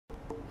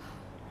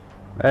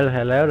Well,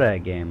 hello there,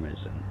 gamers,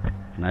 and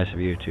nice of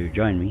you to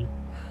join me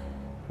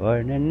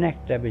for the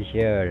next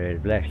episode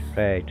of Let's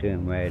Play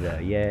Tomb Raider.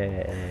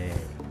 Yay!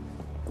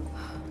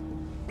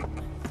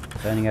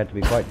 Turning out to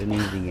be quite an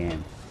easy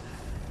game.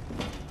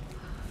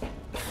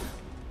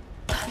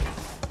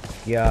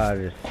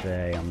 Gotta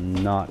say, I'm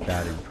not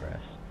that impressed.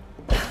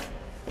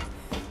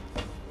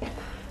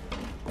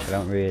 I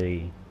don't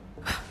really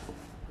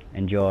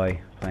enjoy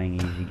playing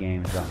easy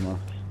games that much.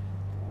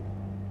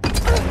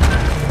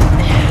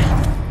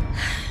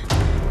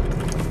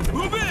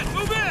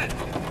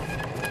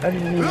 I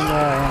didn't even know I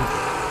am.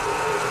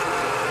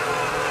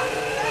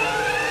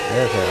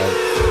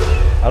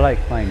 Yes, I like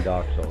playing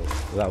Dark Souls.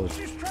 That was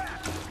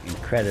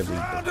incredibly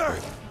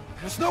difficult.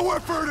 There's nowhere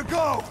for her to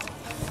go.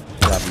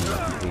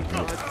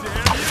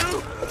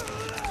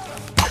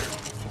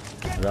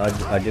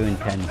 I do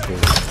intend to.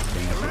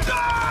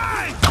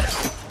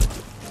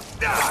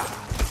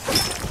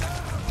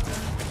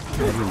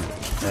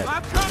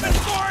 I'm coming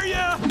for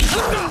you.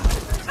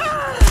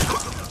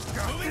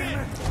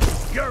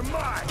 You're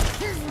mine.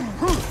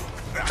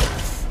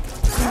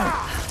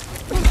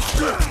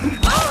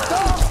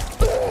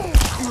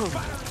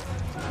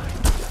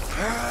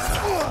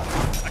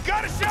 I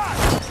got a shot.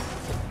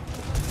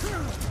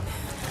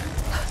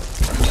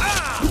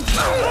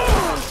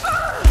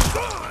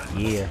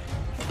 Yeah.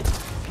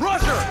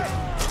 Rusher.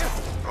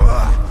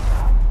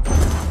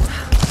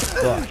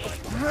 Gosh.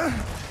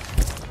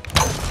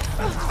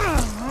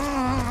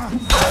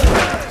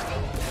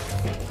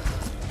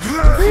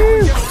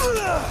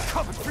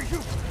 Coming for you.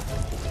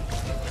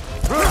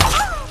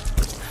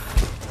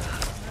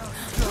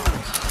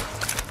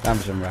 I'm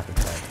some rapid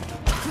fire.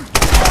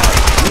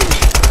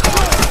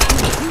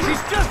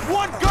 She's just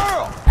one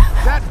girl.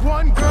 That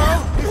one girl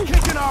is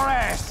kicking our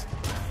ass.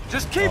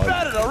 Just keep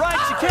at it, all right?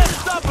 She can't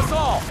stop us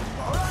all.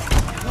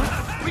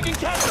 We can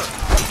catch her.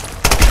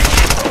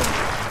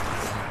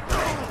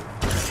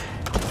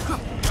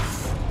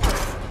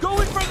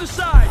 Going from the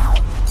side.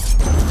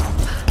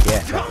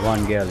 Yeah, that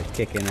one girl is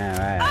kicking our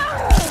ass.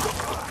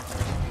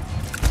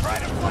 Try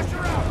to flush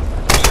her out.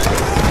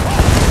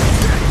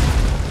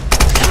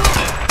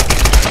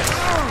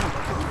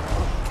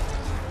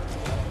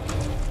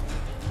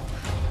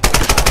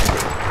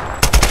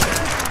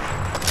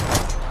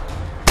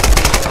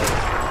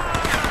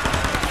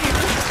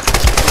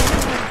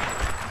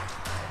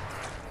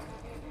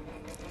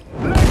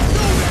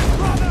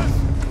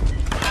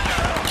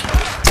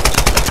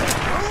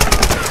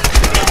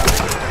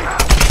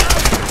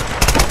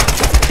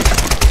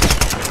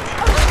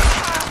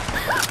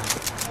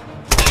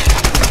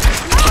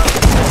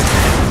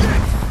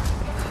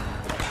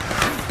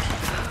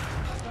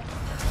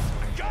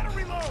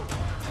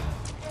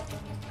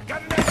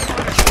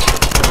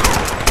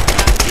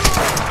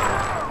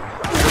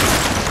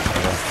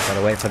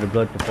 Gotta wait for the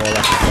blood to fall off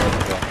the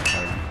floor.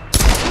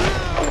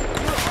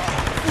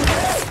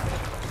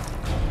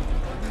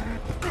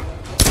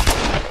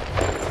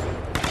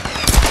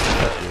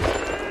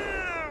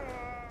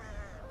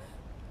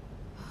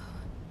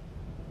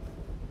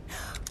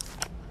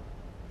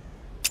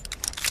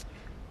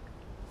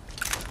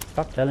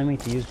 Stop telling me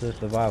to use the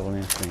survival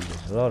instinct.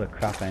 It's a lot of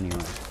crap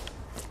anyway.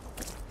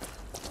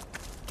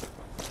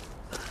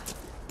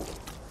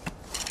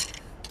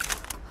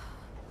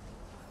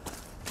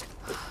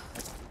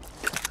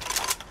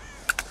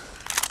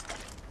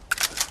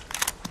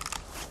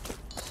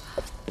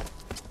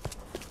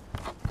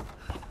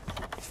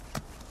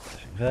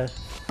 First,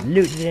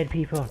 loot the dead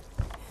people.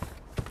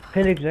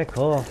 Pillage their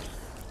corpse.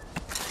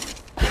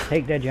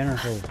 Take their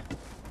genitals.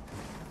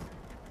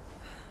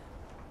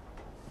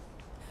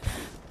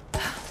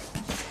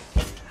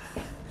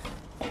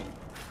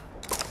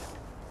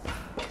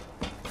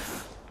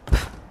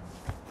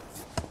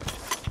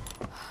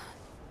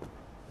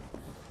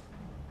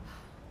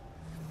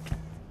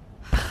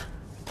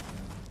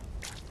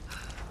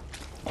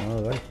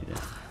 Oh, I see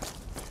that.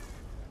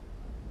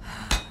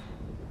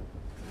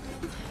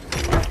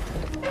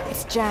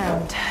 It's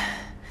jammed.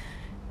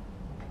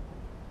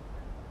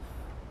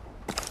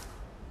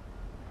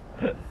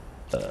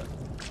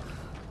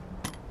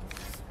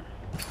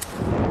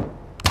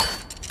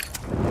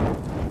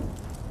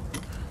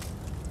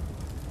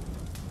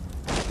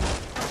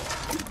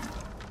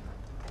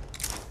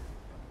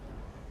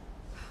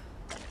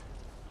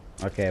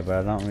 Okay, but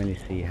I don't really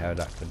see how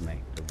that could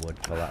make the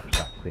wood collapse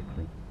that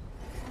quickly.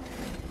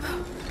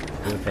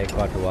 It would take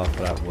quite a while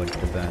for that wood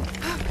to burn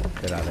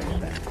to that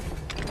extent.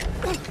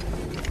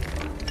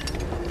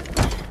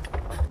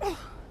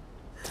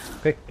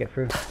 Quick, get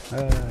through.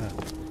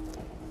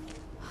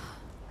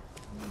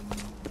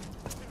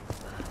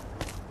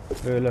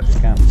 Through, look, a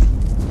camp.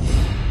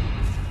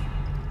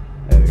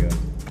 There we go.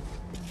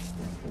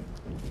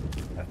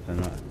 That's an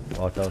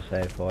auto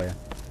save for you.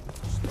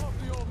 Stop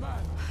the old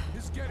man.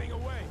 He's getting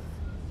away.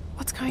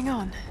 What's going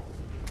on?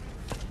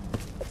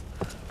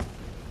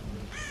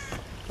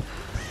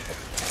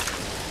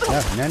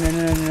 No, I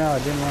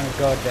didn't want to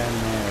go down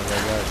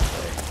there.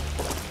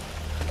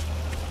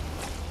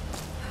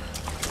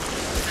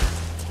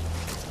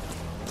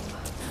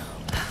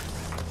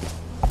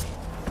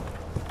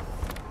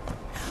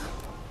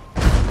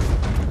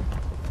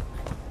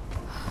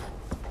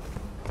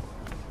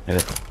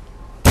 Evet.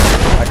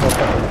 Bak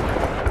bakalım.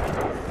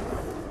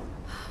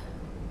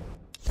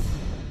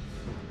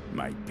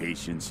 My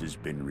patience has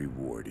been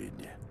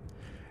rewarded.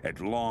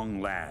 At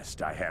long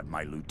last, I have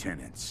my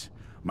lieutenants,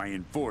 my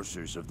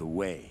enforcers of the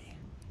way.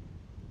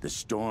 The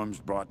storms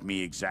brought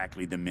me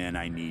exactly the men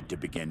I need to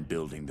begin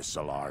building the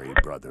Solari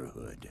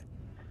Brotherhood.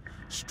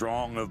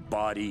 Strong of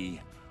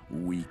body,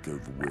 weak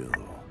of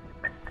will.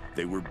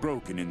 They were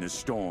broken in the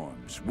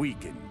storms,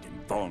 weakened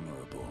and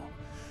vulnerable,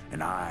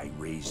 and I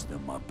raised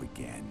them up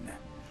again.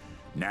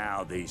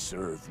 Now they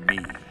serve me,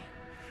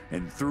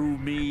 and through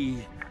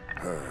me,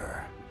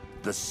 her,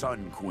 the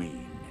Sun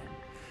Queen.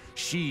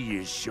 She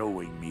is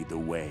showing me the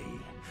way.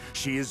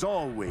 She has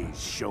always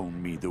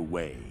shown me the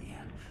way.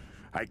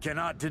 I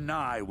cannot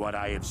deny what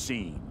I have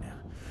seen,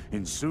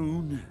 and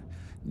soon,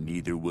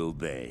 neither will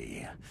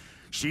they.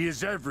 She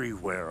is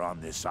everywhere on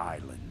this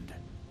island.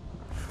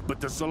 But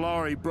the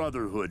Solari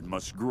Brotherhood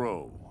must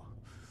grow.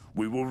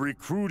 We will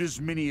recruit as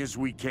many as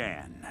we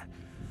can.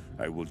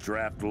 I will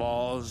draft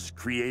laws,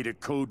 create a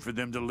code for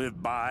them to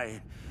live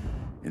by,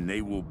 and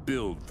they will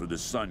build for the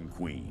Sun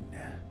Queen,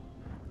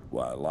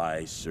 while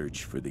I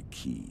search for the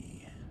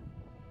key.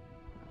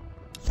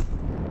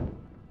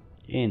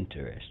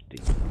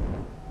 Interesting.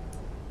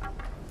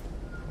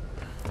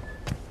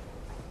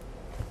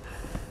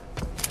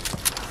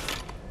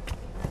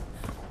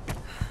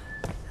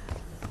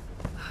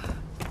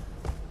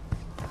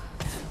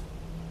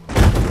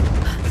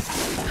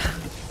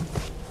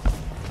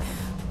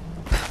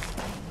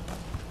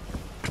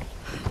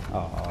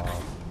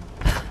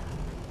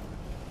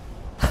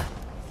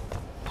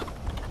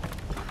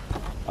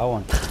 I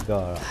want to go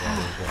up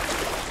there.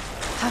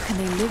 How can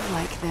they live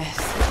like this?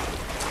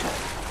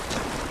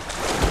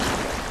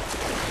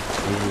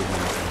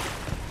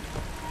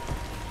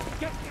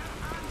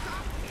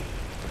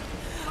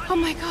 Oh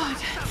my god!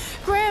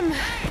 Grim!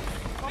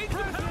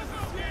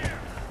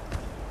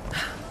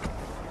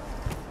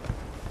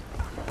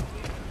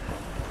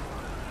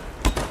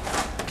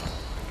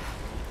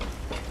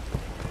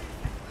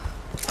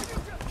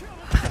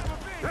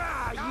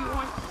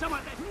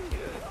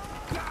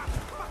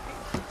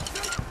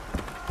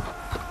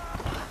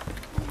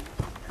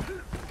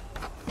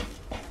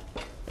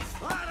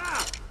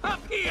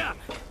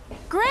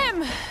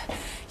 Grim!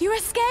 You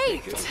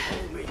escaped!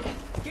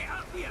 Get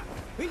up here!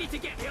 We need to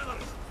get the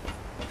others!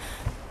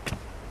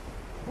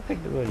 I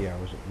think the really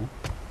hours up there.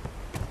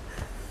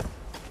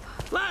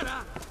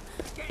 Lara!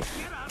 Get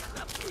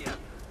up here!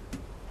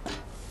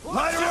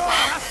 Light her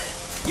up!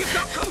 You've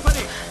got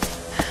company!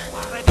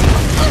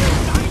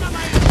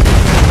 Dynamite!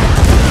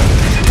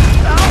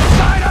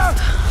 Outsider!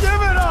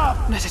 Give it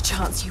up! Not a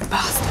chance, you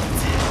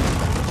bastards.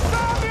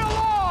 Sound the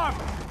alarm!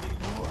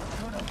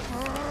 You're gonna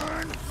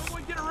burn!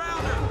 Someone get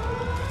around her!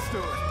 Let's do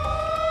it.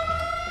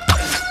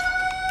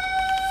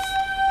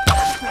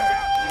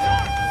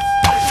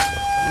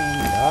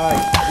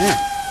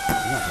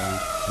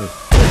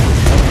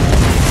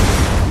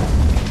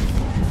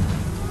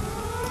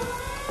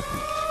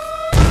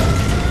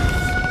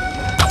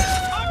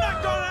 I'm not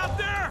going out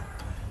there!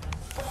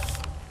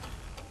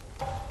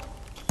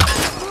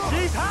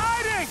 She's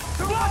hiding!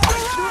 Block her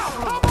out!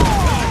 Come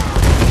on!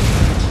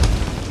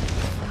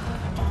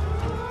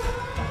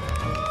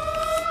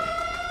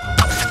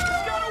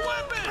 She's got a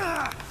weapon!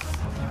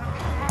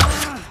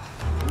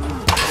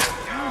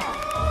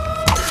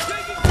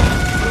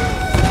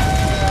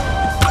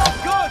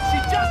 Good, she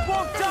just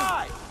won't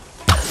die!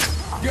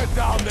 Get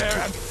down there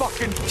and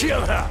fucking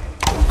kill her!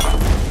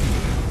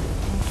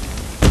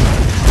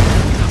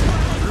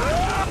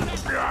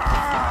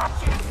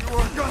 You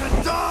are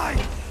gonna die!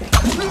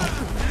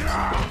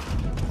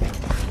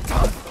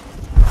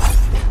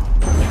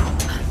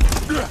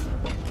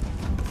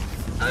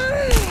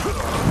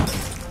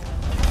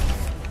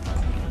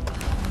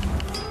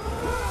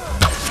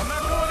 I'm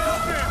not going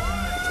out there!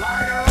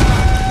 Light her up!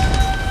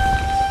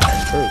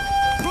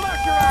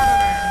 Flush her out of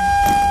there!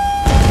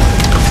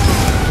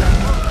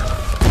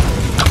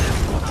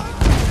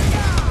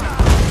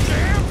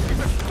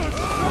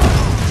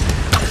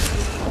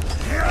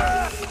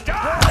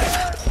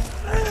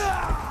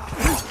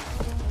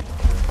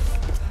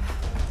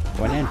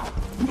 One in.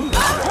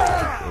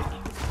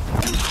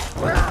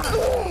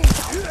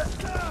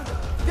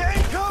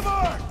 Gain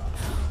cover!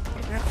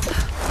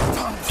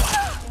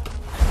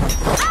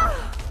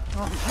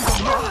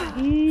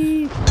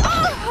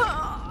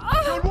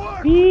 Good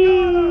work!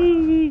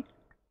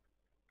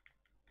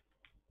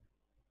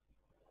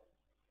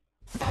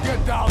 Get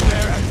down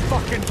there and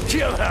fucking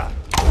kill her!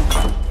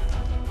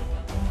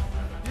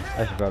 I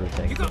should probably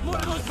take it. You're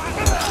gonna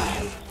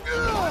die!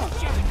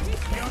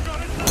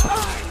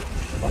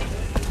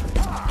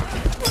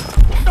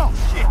 Oh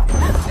shit!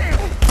 Damn!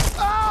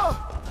 Oh!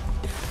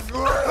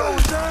 You're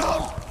going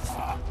down!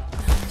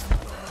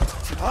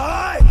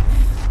 Hi!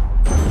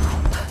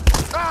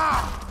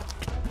 Ah!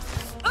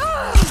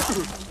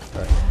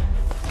 Right.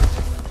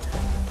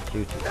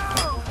 Shoot it.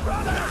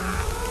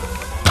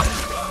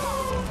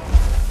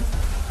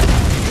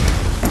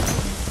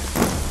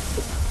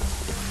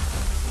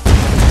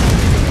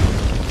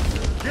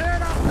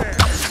 Get up there!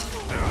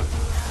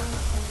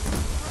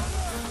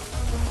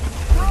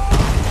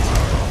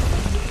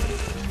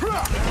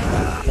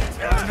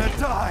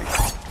 die!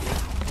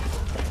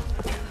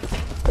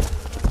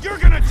 You're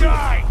gonna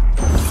die!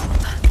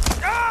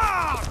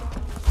 Ah!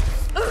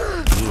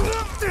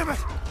 Damn it!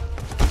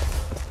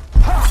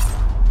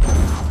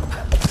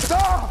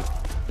 Stop!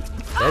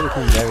 They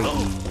become very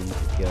easy to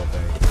kill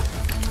very quickly.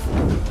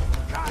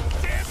 God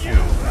damn you!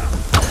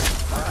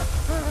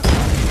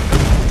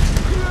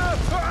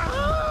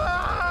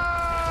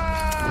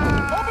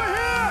 Over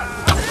here!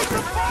 I need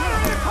the fire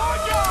in the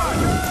courtyard!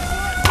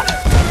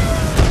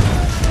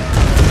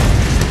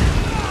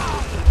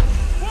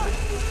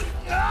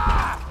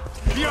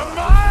 You're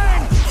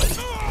mine!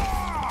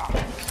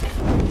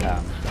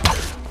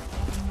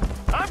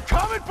 I'm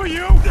coming for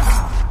you!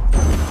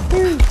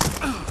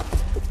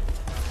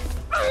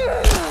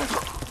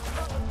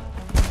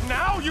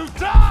 Now you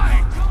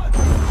die!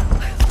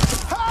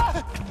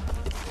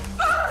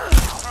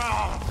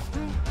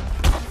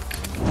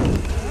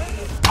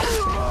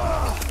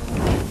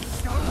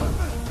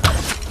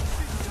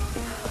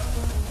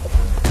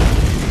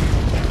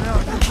 Now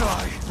you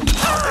die!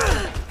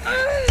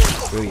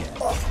 Oh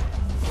yeah.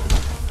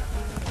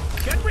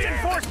 Get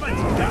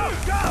reinforcements! Go,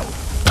 go!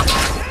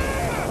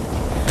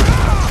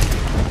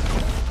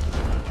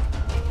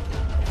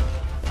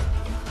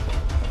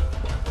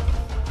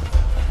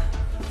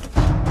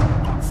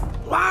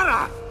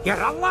 Lara, you're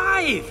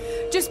alive!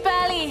 Just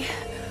barely.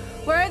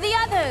 Where are the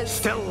others?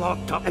 Still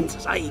locked up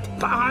inside,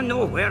 but I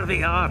know where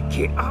they are.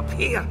 Get up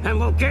here and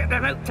we'll get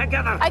them out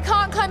together. I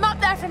can't climb up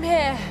there from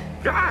here.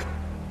 Ah,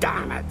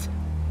 damn it.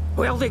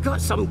 Well, they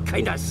got some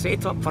kind of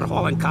setup for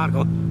hauling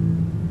cargo.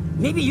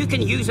 Maybe you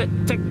can use it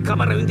to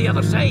come around the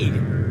other side.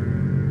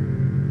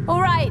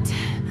 All right.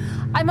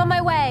 I'm on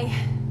my way.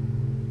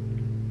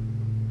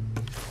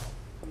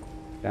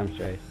 Damn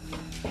straight.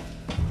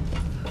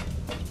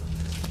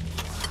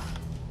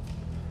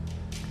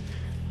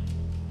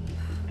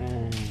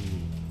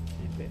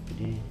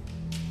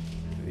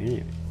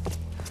 Anyway.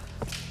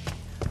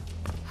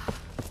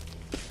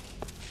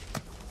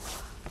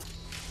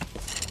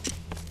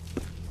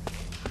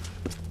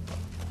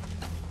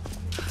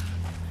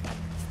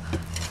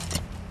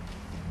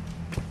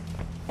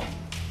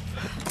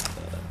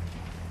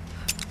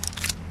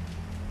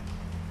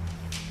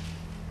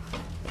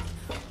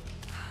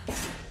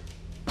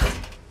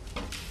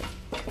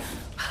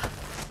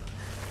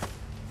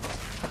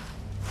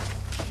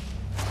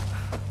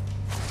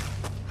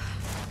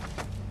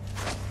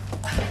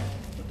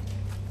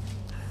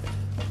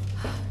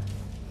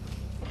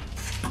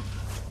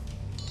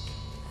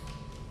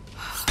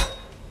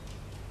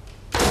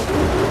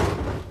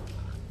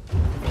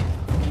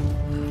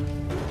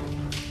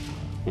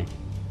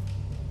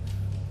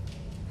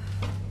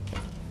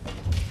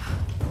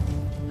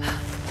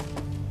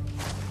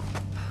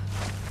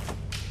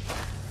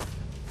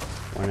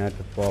 One out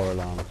of 4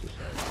 alarms, he said.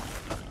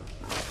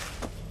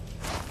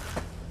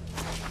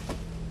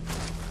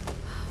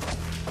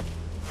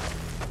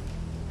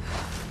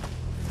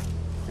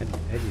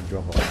 How do you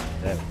drop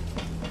off that?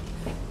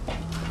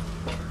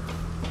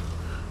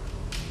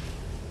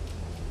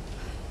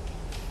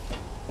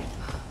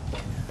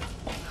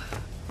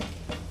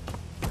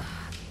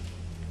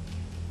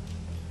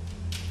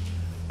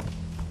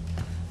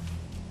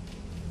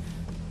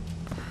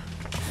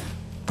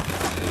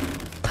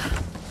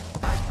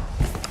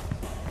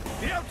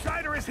 The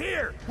outsider is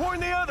here!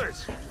 Warn the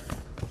others!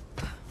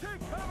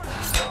 Take cover!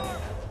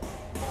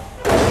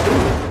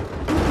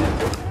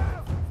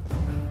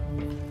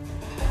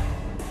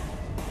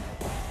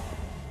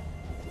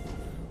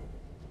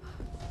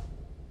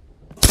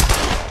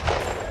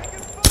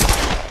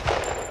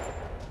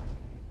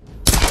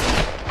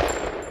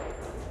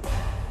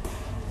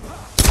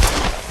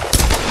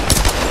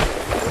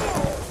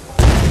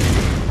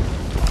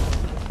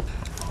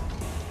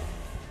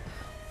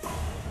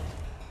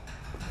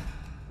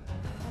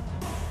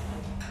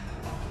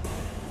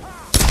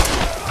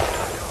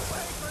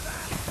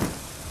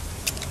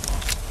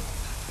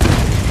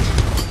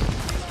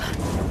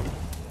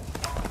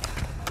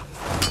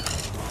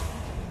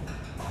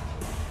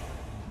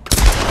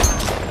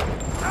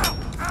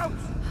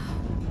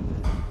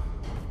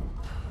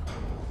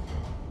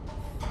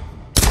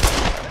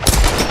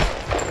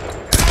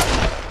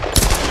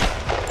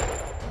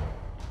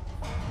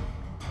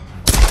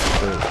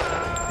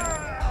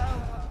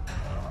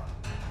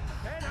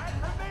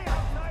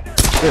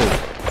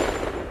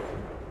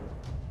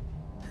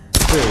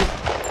 Dude.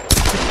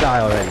 Just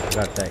die already, for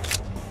God's sake.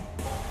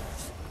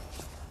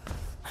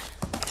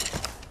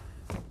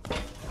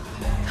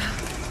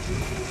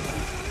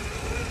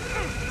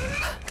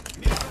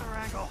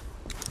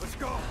 Let's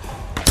go!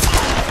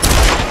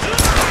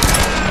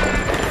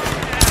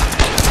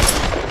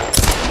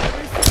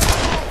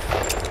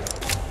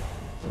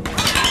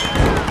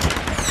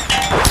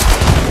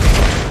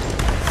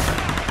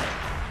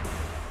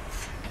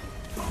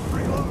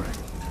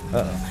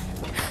 Uh-oh.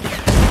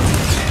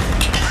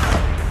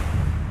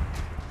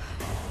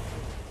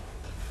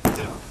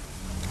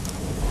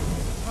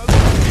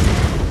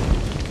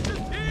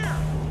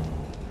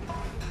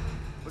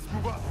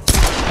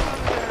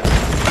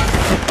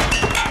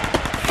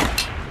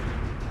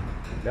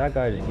 That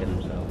guy just killed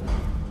himself.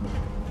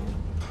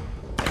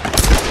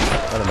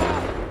 What a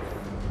man.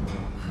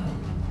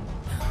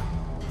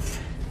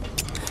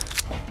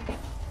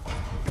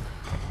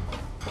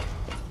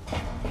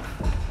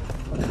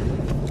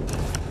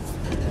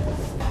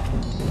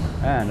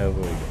 And over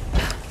we go.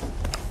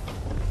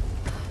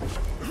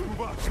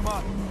 Move up, come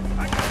on.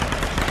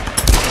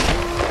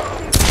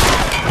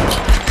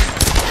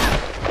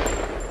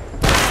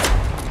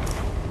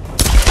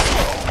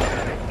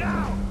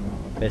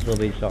 Pistol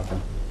beat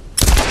shotgun.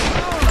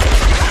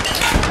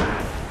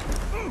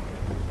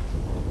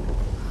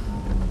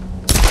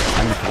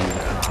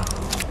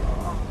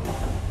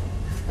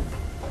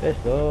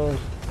 Pistols.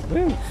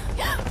 Woo!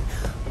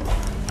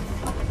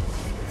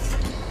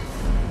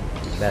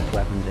 Best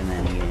weapons in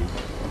any game.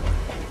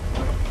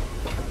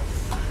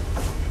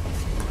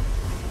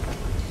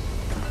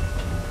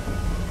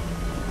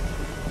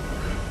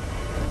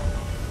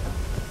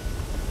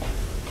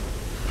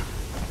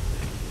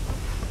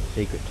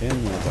 Secret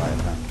tomb nearby,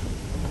 apparently.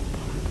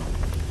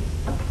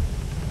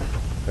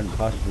 Couldn't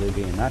possibly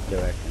be in that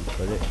direction,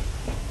 could it?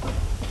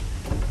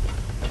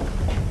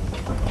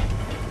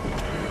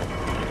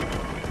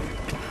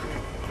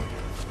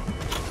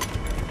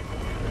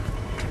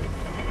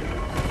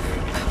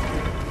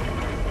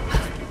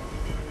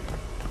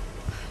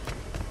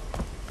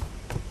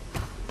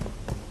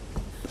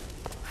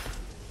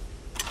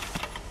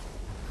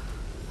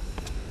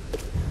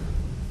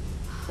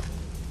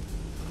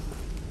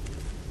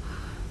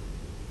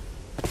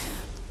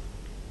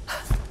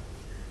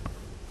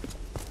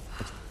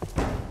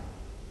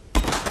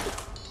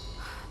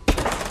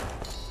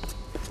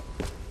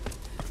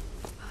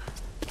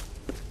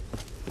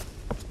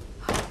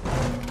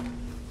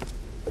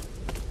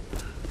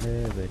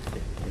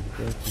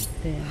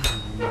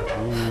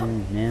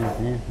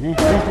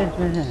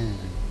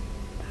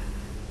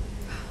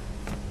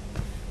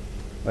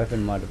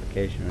 Weapon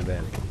modification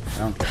available. I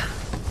don't care.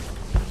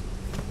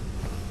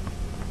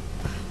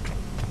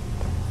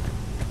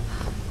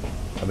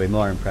 I'd be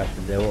more impressed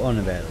if they were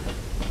unavailable.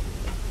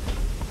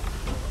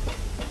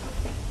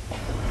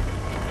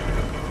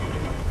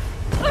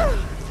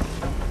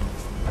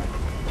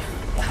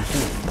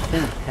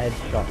 Since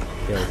headshots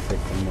kill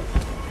pretty much,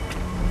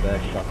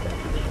 first shot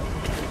every shot.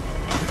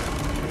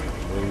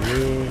 We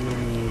really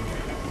need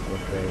to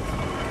upgrade.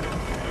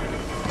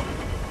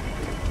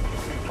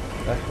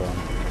 That's one.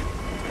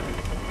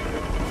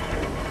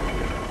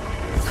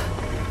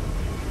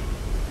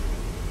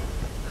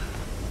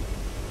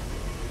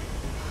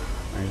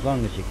 And as long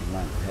as you can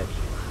land the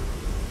headshot,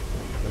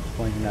 what's the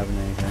point in having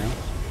anything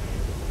else?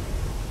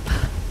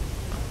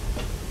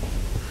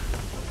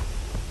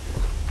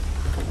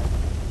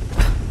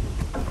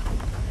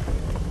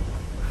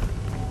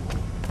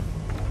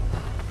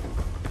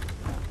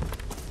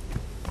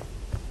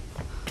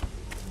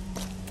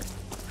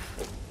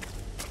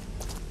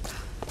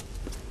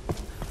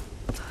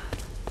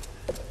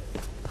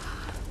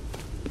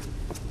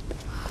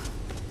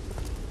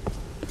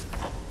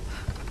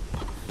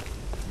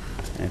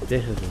 If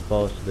this is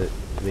supposed to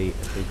be a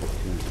secret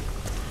tomb,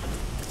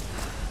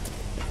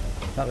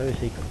 it's not really a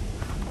secret.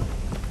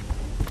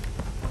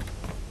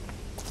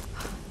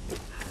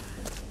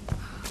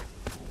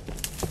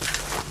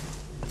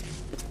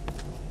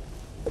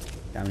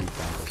 Damage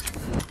samples.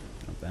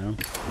 Not bad.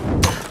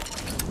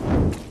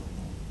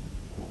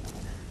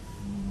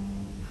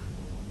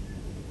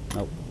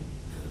 Nope.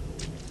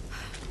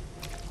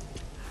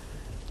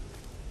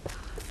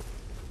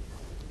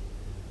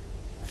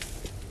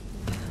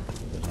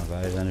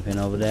 There's anything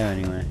over there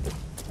anyway.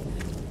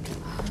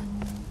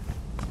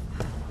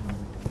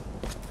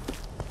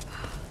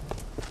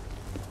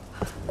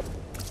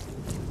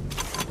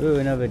 Ooh,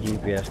 another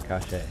GPS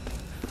cache.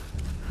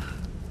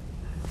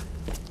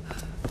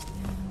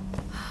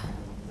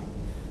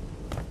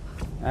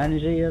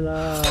 Energy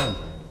alarm!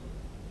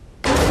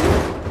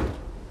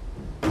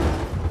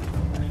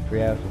 That's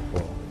 3 out of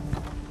 4.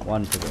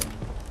 1 to go.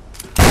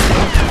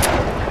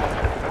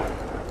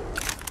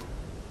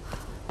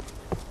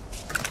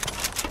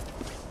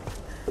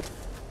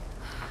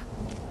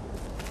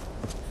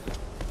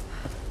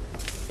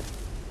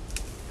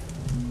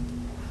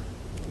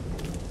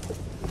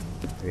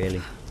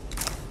 Really?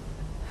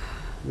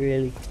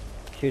 Really?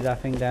 Shoot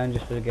that thing down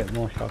just to get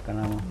more shotgun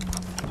ammo.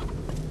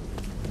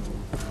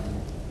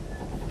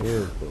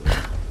 Beautiful.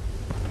 Right.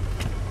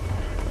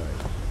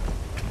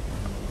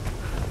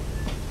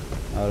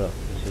 Oh look,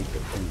 the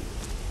secret thing.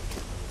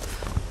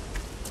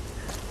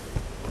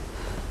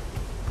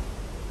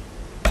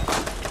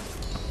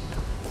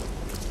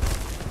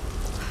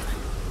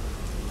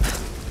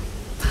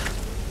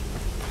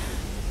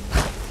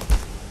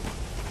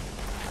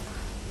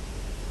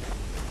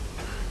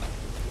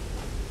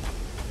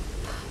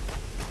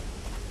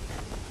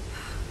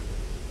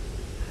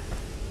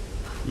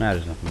 No,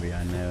 there's nothing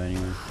behind there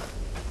anyway.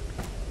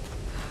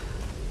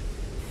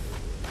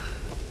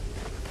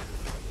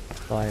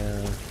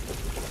 Fire.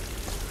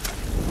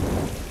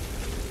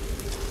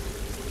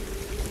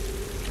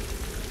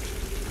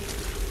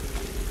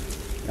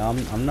 No,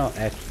 I'm not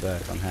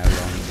expert on how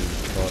long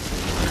these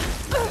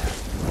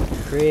torches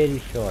Pretty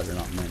sure they're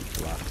not meant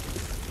to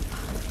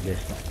last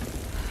this long.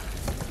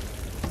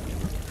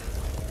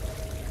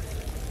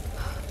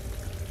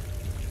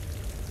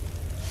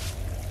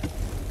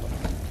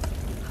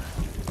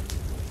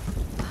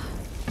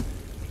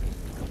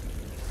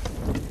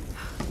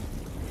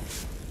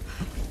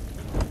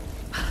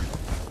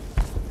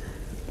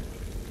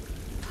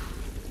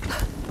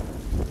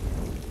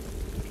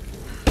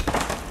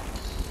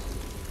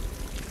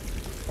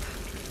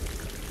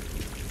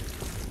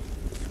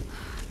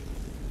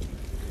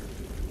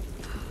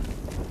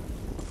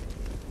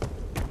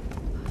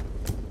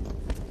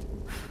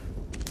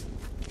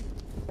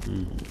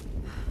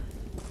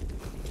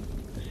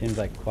 It seems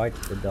like quite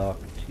the dark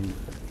temple.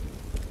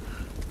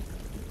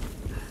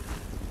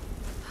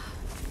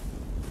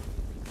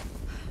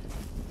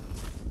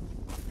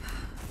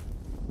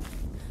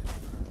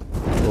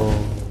 Oh.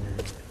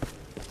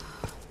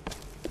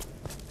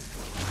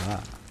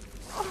 Aha.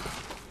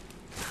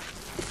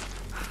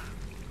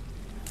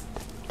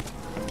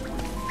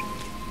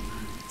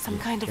 Some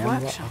kind of Camera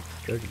workshop.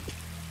 dirty.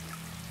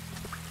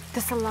 The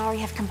Solari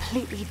have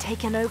completely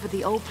taken over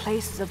the old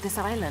places of this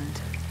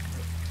island.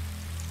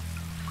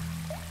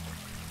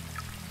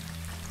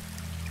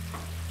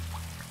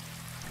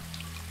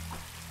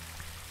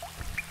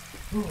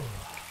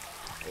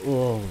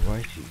 Oh,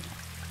 righty.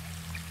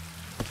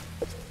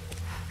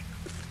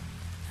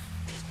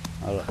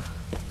 Oh look,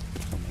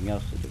 something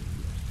else to do.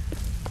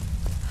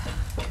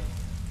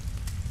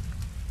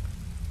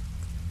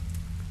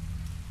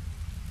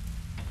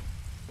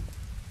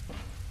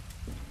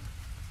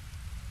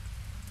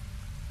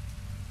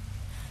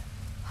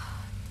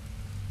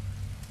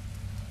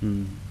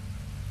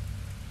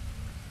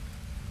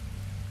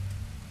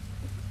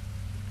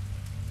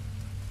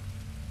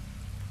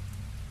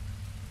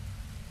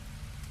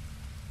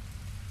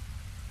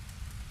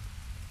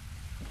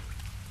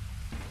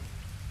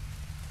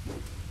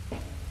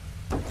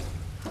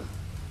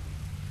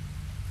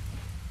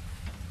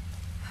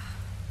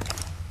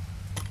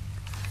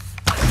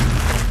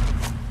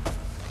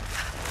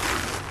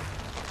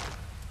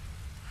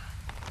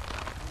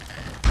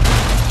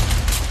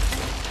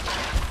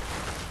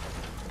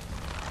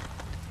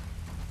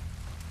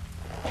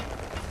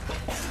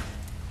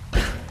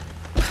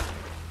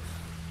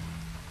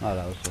 Oh,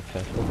 that was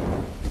successful.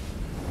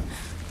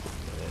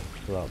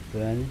 It's a lot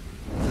burning.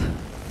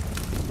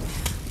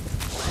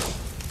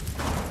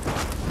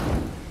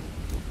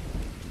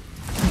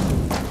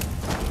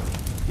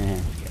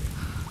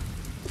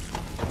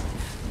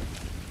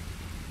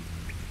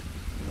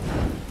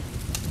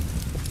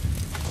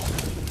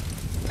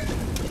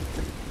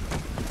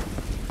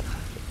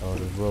 All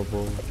the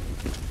rubble.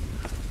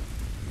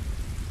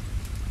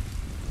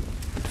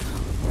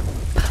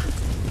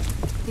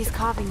 These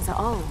carvings are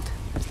old.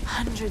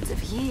 Hundreds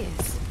of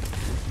years.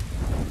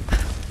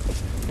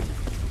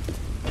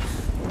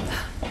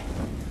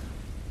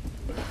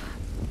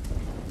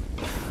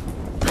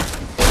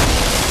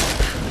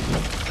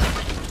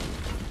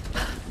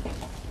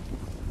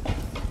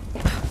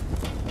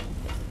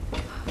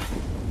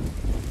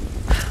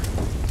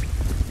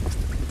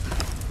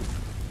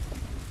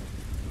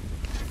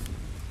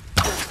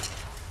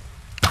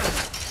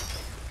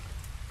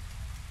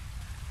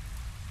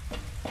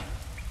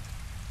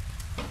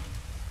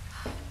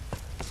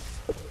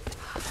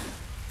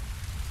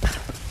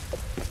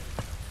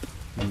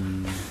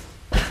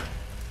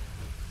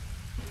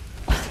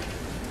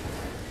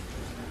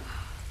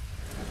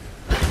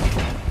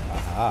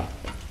 Ah,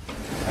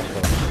 that's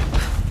what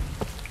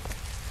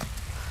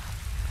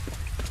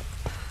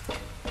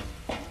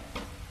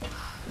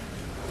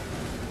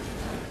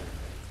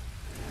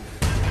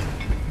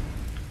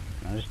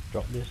Can I just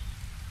drop this?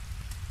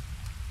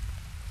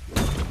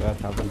 Do I have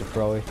to have them to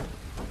throw it?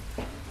 I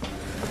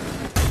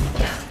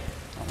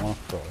don't want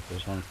to throw it, I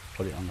just want to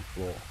put it on the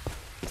floor.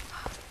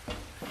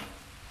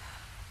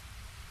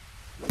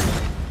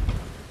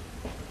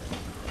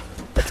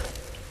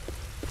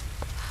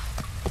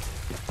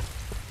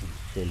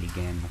 Silly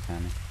game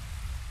mechanic.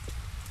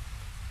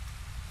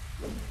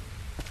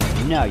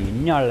 No, you're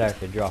not allowed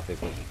to drop it,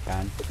 but you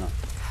can. No,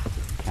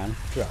 you can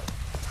throw it.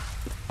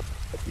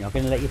 You're not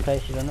going to let you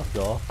place it on the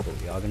floor, but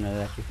we are going to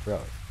let you throw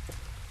it.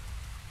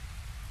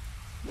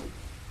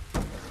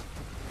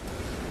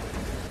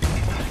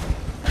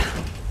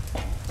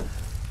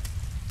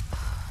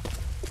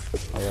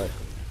 Alright.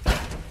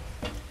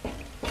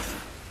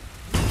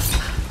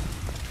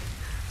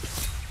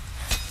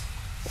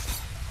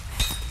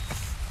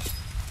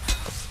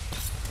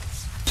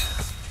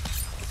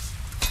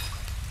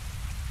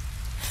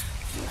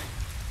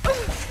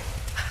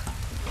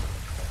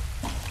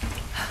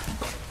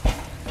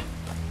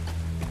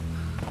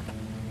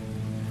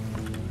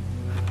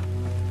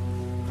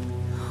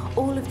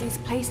 All of these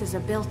places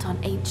are built on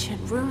ancient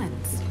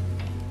ruins.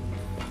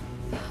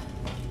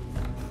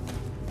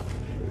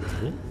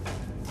 Really?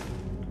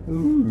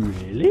 Ooh,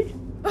 really?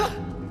 Okay,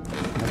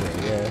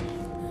 yeah.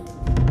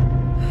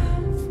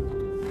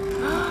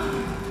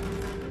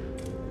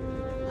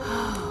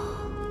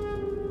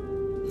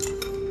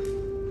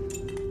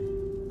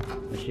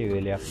 Does she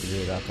really have have to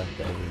do that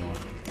after everyone.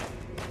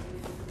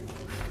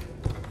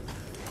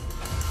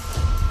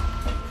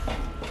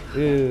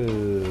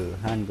 Ooh,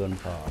 handgun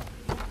part.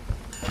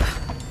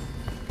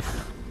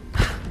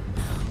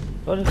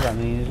 What does that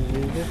mean?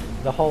 Is this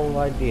the whole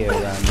idea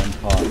around them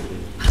parts is you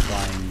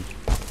find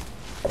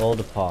all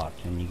the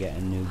parts and you get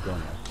a new gun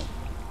or something?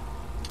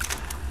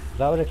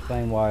 That would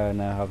explain why I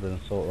now have an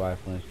assault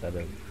rifle instead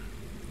of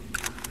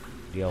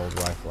the old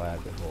rifle I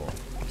had before.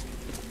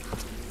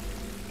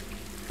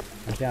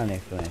 That's the only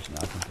explanation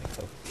I can think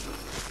of.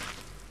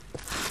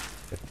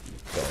 Just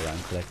go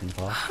around collecting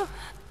parts.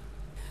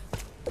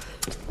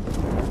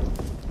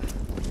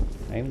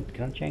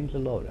 Can I change the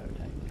loadout?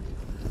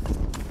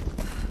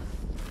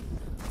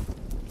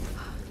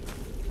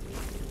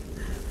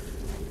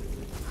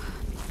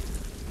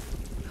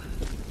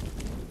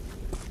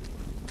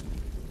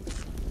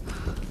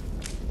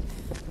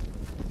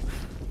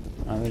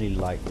 I really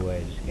like the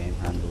way this game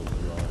handles the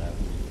loadout.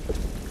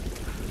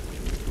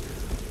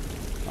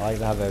 I like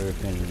to have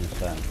everything in a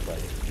certain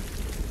place.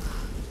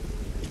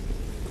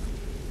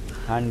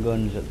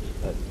 Handguns at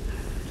the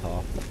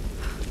top.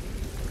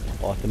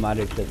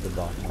 Automatics at the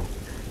bottom.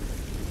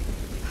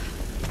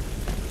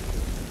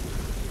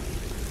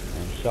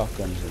 And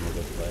shotguns in a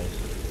good place.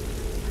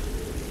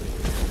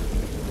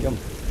 Jump!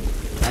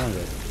 I'm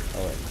good.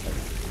 Oh wait, okay.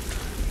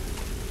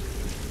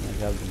 Let's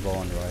have the ball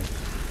on the right.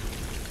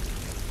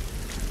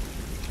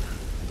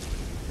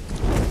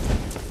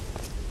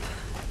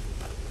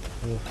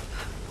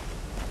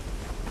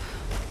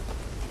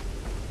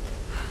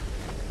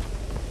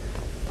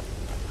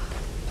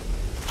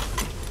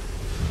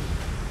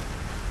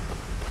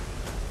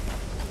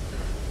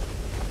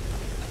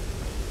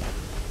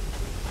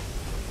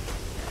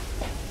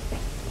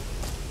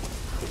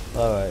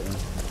 Alright then.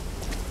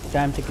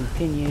 Time to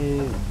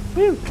continue.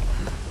 Woo!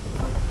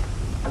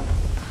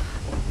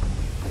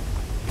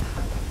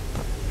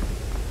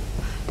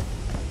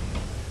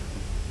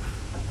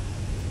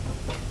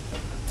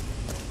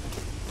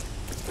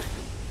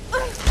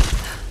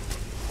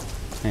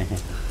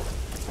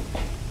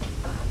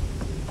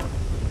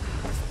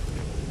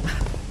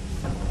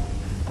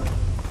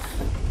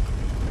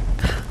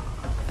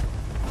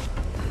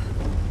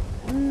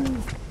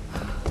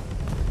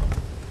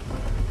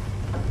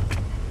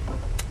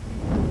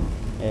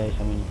 Yeah,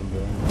 something you can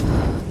burn.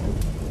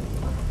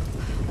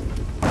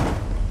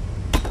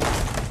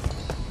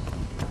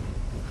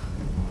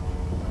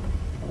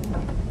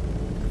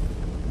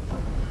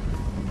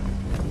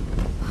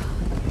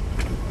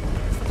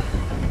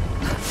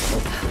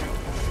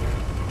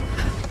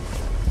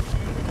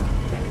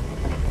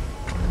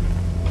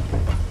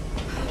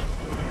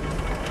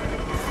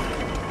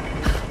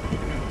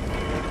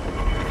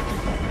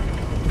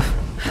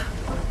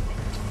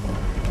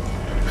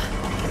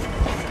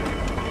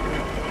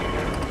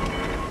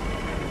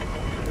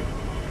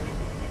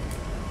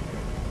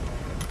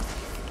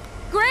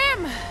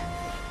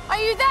 Are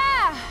you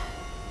there?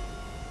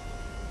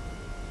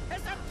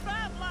 It's a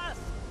trap, lass!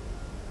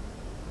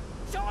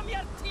 Show him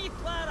your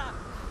teeth, Lara!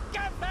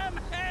 Give him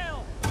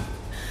hell!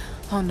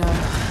 Oh no.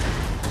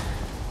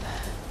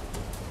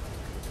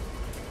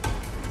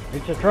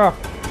 It's a truck!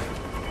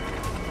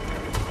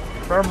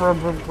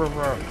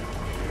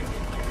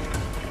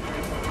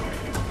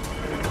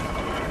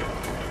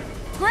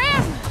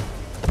 Graham!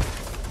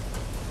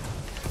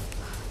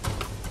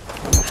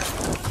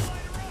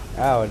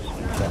 Ow, it's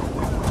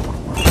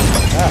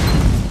ah.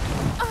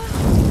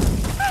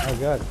 Oh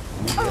god.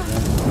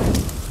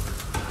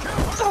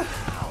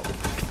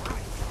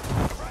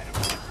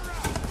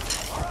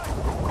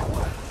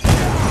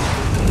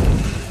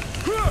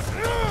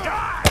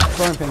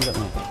 Throwing things at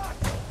me.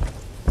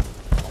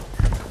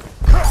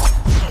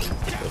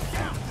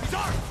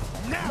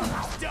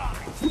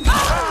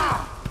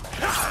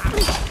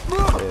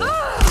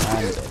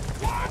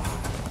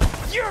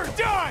 You're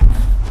done!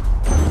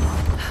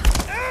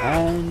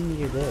 And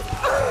you did.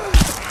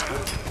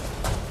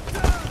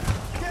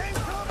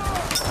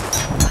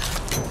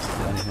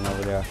 Anything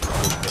over there?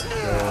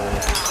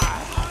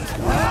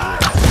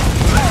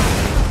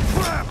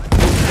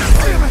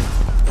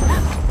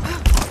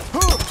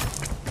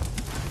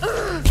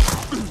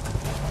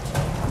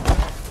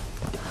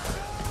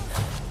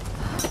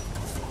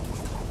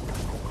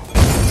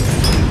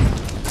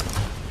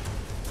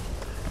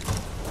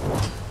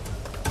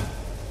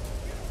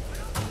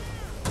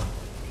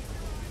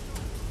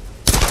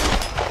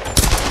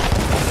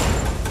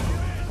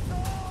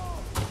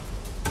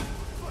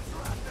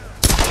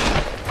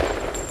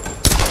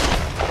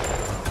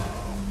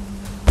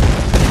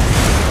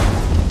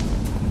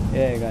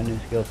 Yeah, I got a new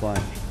skill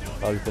point.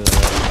 Probably because I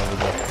already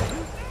leveled up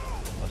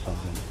or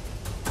something.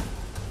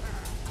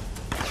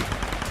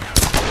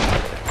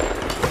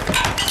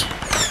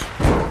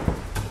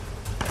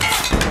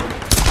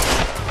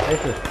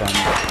 This is fun.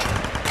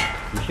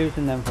 I'm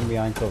shooting them from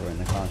behind cover and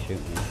they can't shoot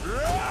me.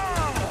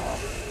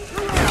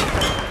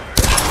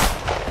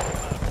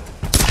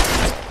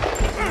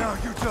 Now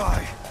you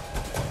die.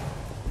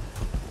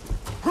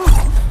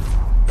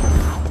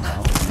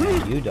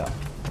 No, you die.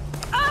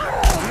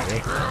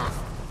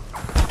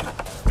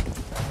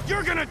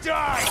 You're gonna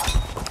die!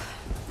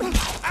 Couldn't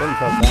put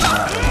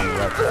that on the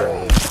right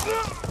side.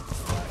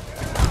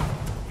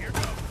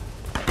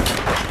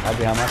 I'd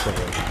be how much of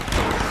it.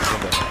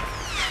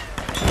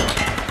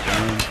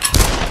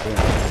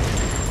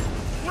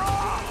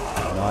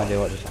 No idea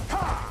what just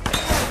happened.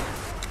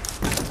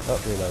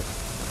 Oh, reload.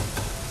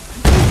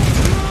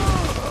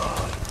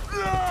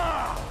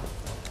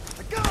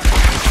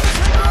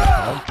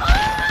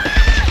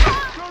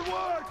 Good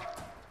work!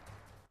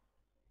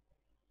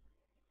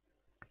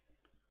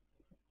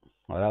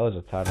 Well, that was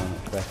a tad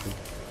unexpected.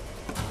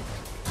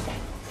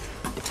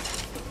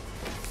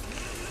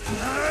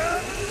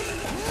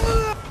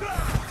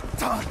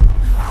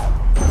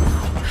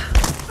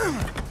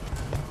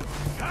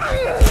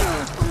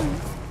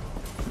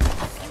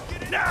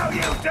 Now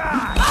you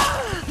die!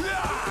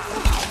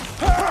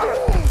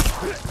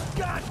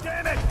 God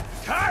damn it!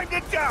 Time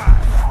to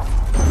die!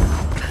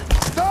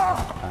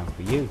 Time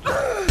for you to.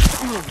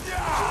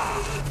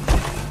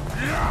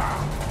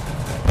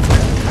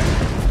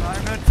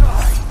 Time to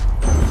die!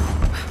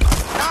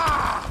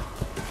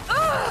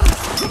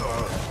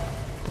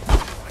 I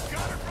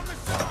got her from the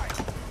side!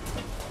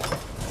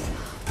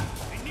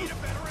 They need a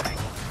better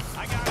angle.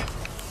 I got it.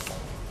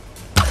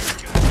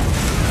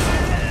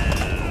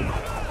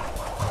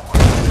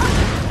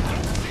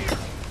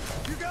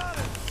 You got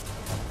it!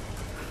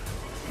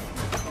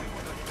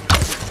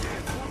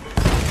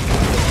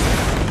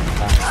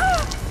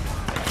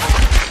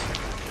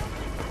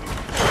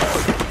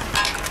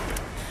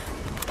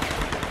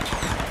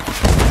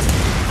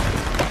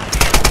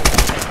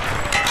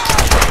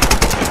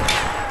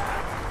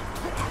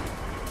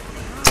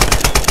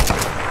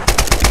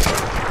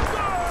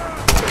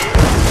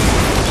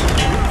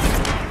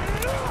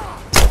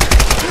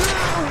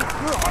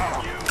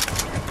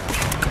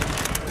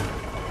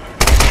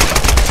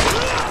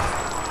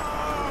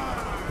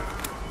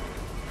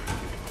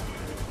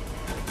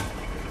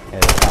 Yeah,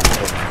 that's time to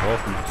put them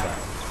both in the side.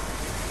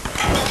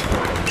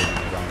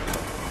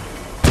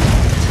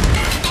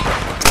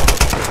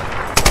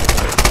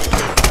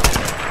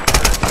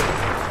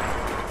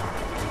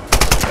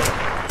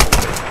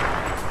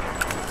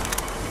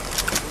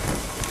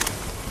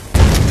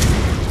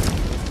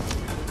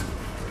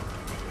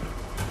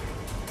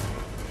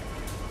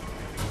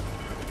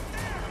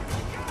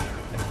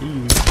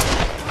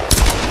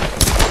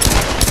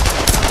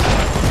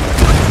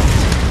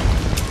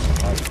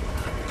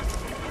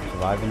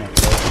 Surviving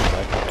explosions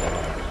like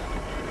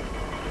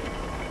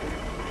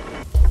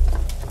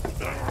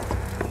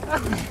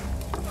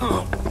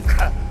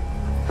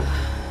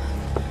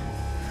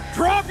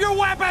Drop your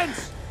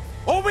weapons!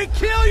 Or we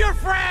kill your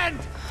friend!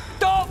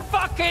 Don't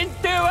fucking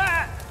do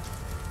it!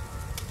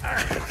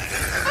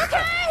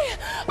 Okay!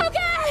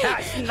 Okay!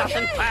 That's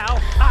nothing,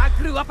 pal. I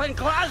grew up in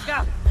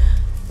Glasgow.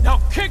 Now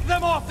kick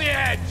them off the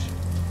edge!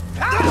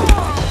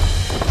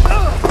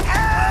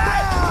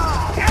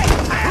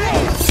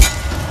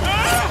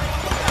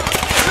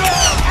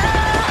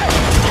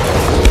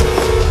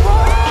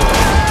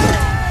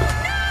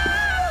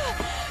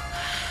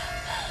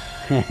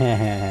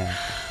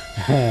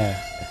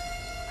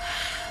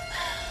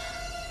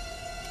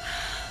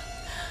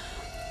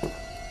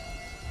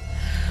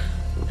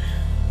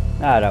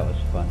 Ah, that was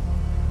fun.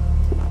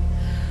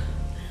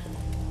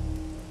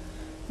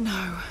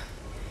 No.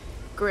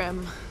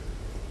 Grim.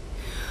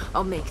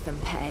 I'll make them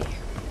pay.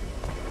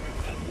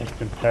 It's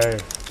been pay.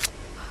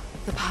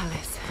 The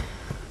palace.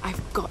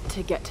 I've got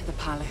to get to the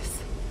palace.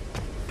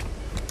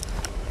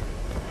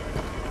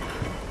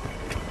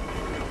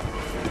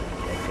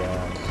 Dead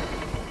guy.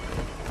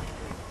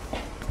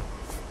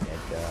 Dead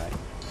guy.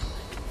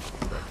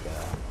 Dead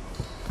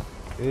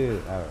guy.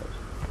 Ooh, arrows.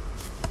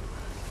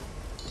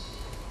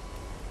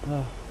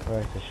 Oh,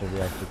 right, I should be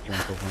able to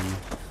drink this one.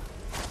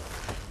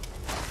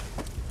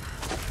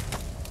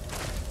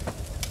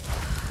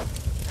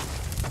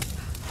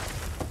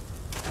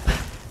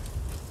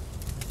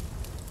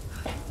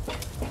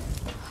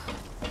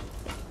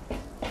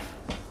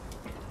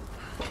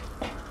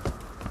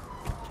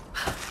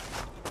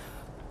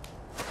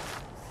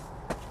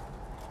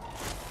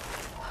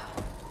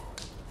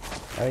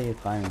 Why are you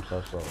climbing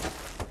so slow?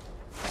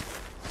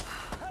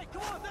 Hey,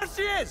 come on, there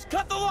she is!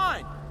 Cut the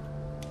line!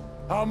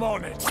 I'm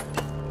on it.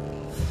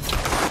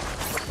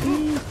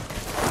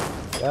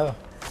 Go.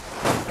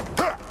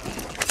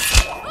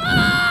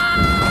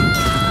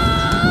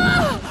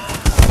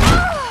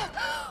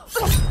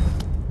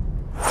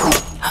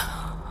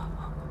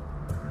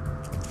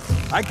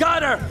 I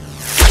got her!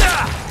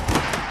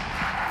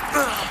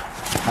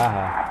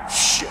 Haha.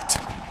 Shit!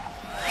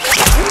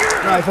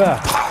 Sniper!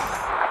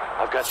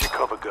 I've got you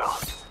covered, girl.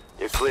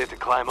 You're clear to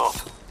climb up.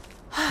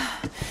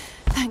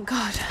 Thank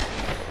God.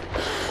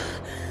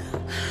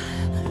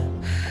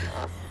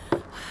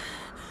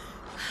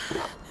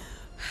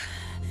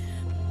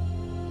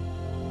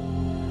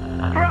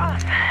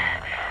 Croft!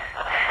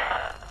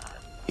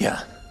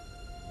 Yeah.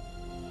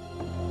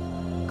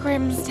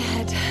 Grim's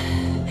dead.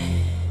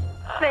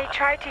 They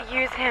tried to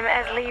use him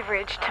as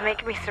leverage to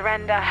make me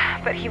surrender,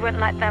 but he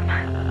wouldn't let them.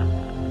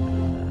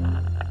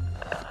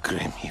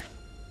 Grim,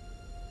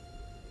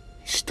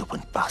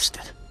 stubborn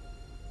bastard.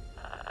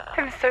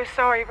 I'm so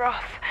sorry,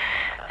 Roth.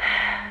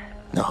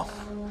 No,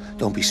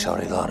 don't be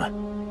sorry, Lara.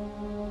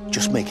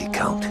 Just make it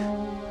count.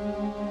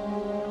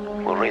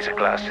 We'll raise a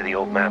glass to the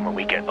old man when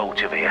we get out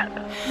of here.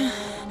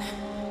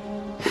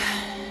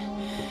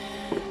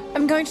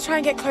 I'm going to try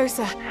and get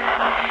closer.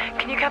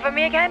 Can you cover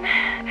me again?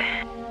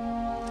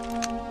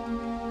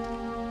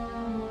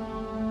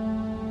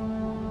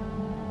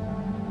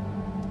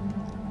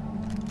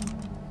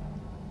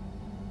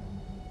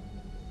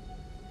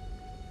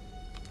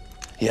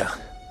 Yeah.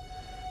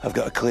 I've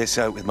got a clear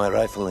sight with my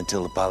rifle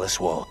until the palace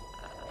wall.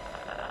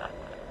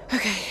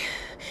 Okay.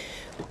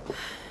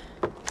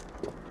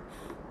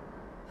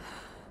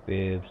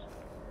 Boobs.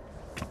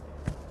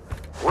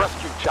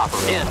 Rescue chopper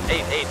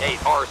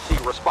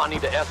N888RC responding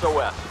to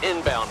SOS,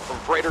 inbound from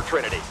Freighter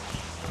Trinity.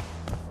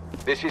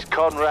 This is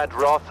Conrad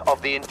Roth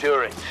of the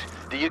Endurance.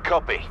 Do you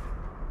copy?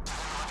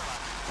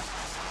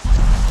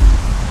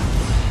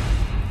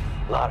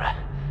 Lara,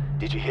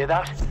 did you hear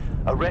that?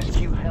 A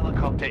rescue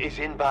helicopter is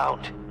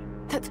inbound.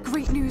 That's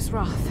great news,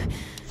 Roth.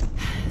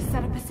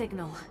 Set up a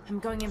signal. I'm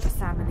going in for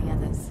Sam and the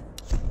others.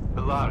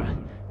 But Lara,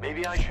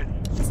 maybe I should...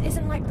 This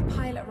isn't like the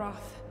pilot,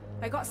 Roth.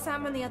 I got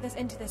Sam and the others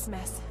into this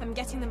mess. I'm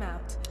getting them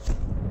out.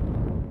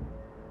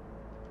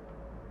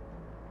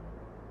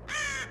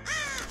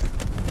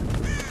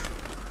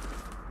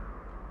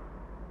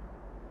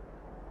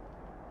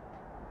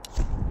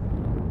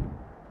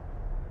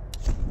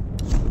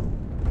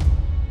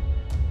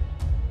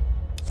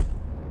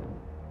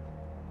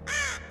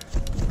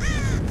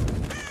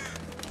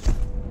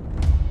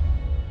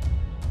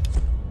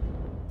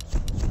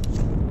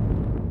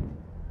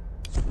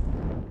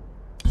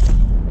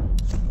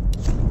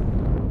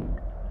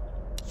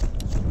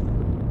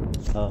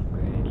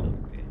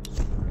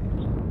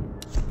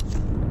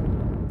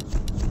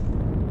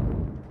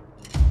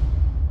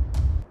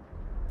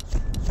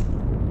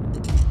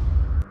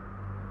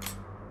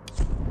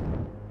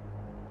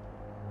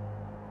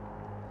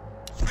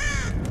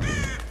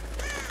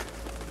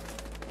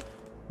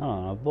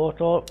 I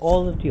bought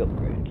all of the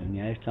upgrades, and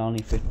yet it's only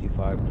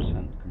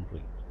 55%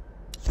 complete.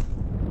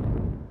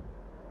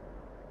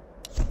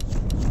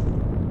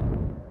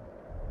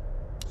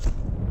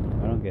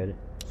 I don't get it.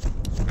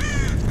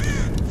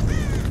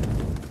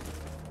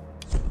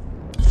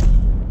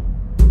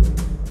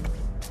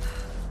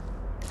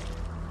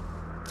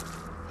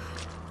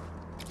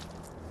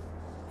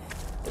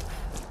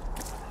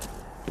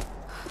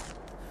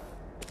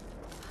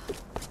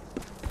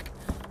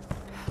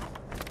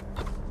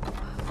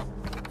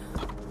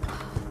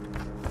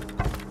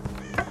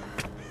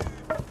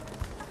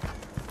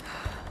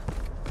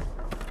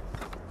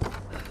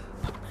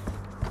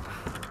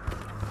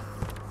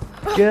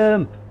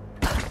 Jump!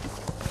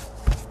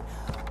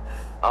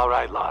 All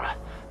right, Lara.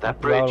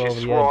 That bridge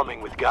is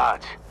swarming with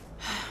guards.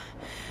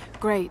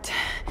 Great.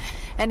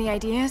 Any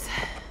ideas?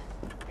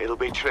 It'll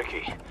be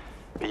tricky,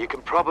 but you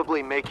can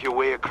probably make your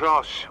way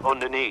across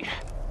underneath.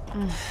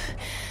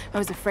 I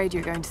was afraid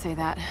you were going to say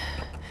that.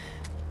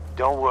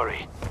 Don't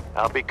worry.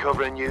 I'll be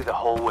covering you the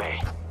whole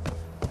way.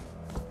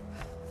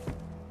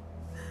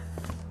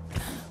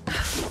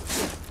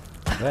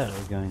 Well,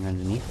 we're going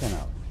underneath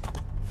now.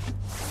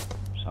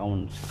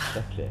 Sounds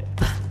sexy.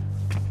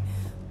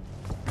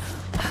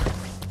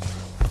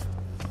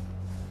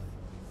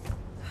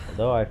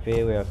 Although I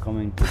fear we are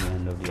coming to the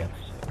end of the episode.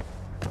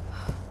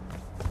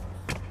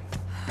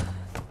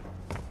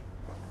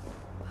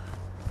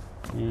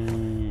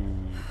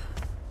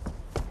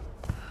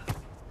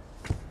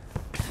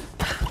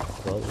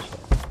 Go this way.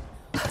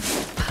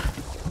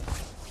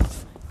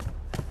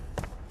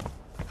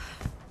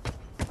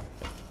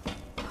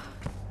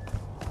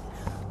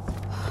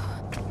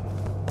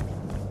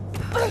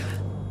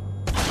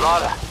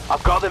 Lara,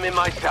 I've got them in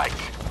my sights.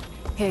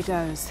 Here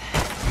goes.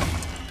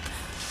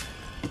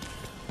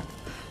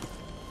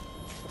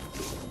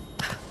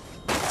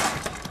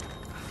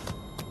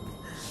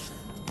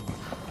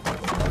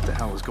 What the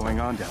hell is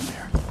going on down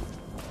there?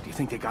 Do you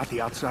think they got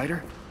the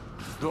outsider?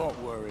 Don't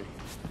worry.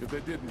 If they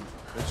didn't,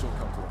 then she'll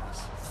come to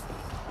us.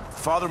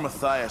 Father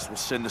Matthias will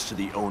send us to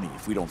the Oni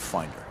if we don't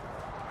find her.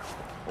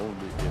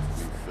 Only if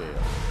we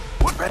fail.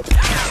 What?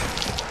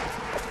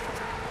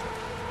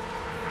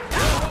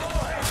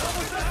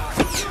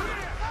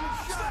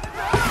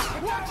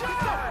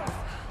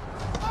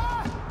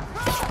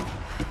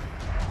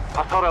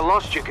 I thought I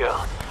lost you,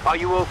 girl. Are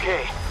you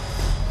okay?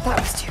 That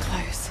was too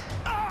close.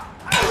 I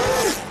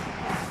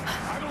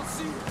don't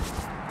see her.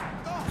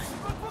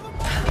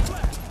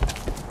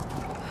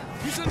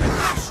 He's in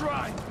the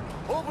shrine.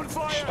 Open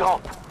fire.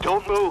 Stop.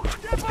 Don't move.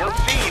 They'll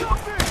see you.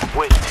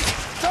 Wait.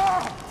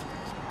 Stop!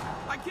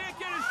 I can't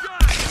get a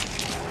shot!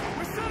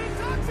 We're setting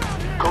ducks out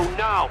here! Go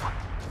now.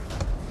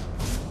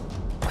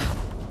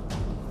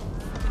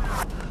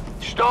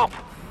 Stop.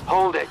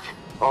 Hold it.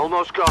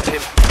 Almost got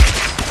him.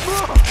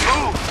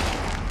 Move.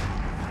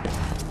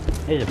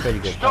 He's a pretty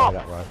good Stop.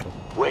 shot, that rifle.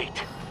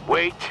 Wait.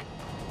 Wait.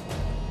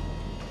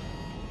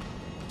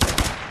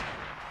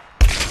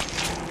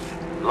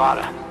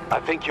 Lara, I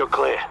think you're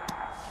clear.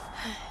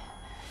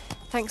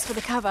 Thanks for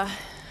the cover.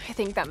 I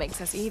think that makes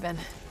us even.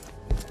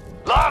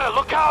 Lara,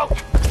 look out!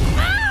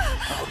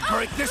 I'll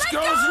break this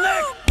girl's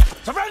neck!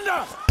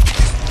 Surrender!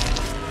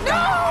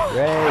 No!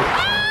 Ray!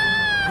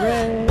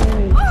 Ray!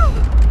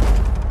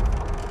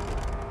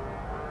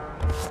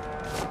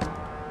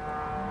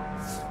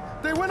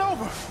 They went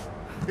over!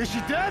 Is she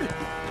dead?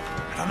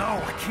 I don't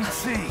know, I can't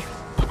see.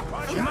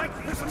 She might...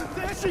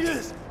 There she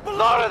is!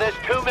 Lara, there's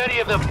too many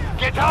of them!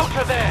 Get out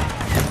of there!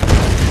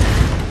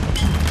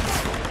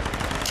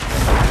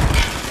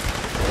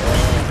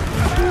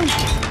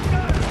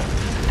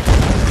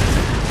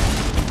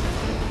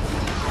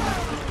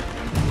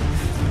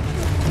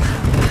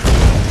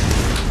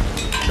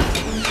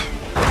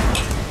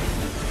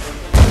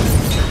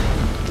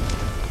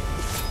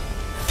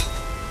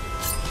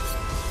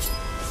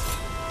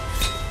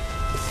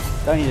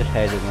 Don't you just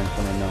hate it when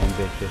some annoying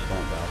bitch just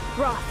won't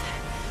go?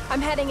 Roth,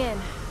 I'm heading in.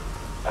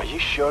 Are you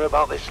sure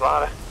about this,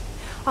 Lara?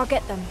 I'll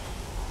get them.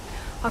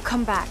 I'll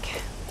come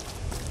back.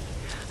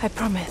 I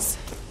promise.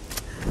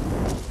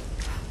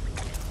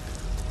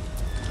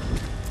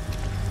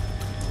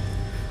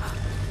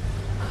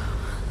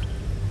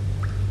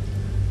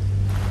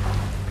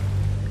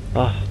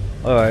 Oh,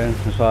 alright,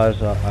 as far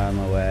as I'm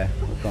aware,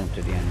 we've come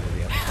to the end of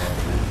the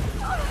episode now.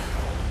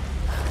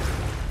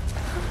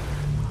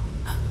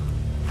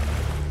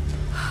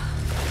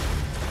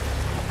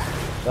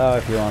 So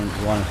if you want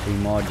to see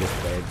more, just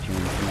stay tuned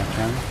to my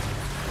channel.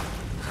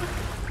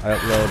 I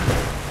upload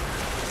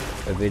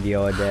a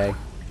video a day,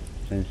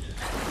 since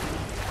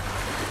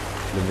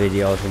the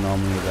videos are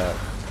normally about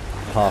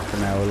half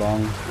an hour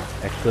long,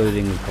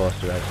 excluding of course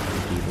the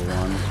Resident Evil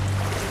ones,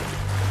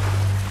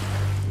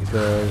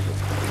 because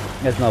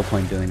there's no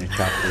point doing a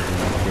chapter in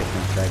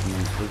different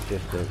segments. It's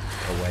just a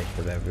waste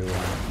of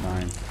everyone's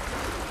time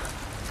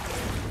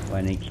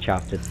when each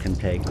chapter can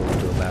take up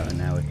to about an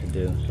hour to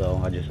do,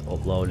 so I just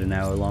upload an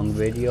hour long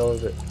video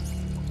of it.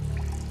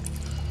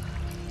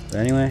 But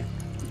anyway,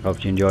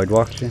 hope you enjoyed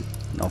watching.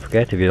 Don't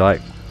forget, if you like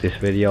this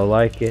video,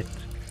 like it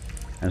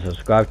and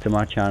subscribe to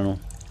my channel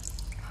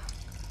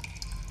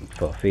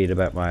for feedback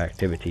about my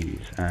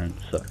activities and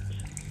such.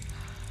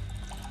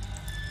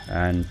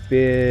 And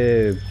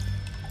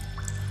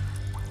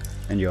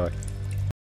enjoy.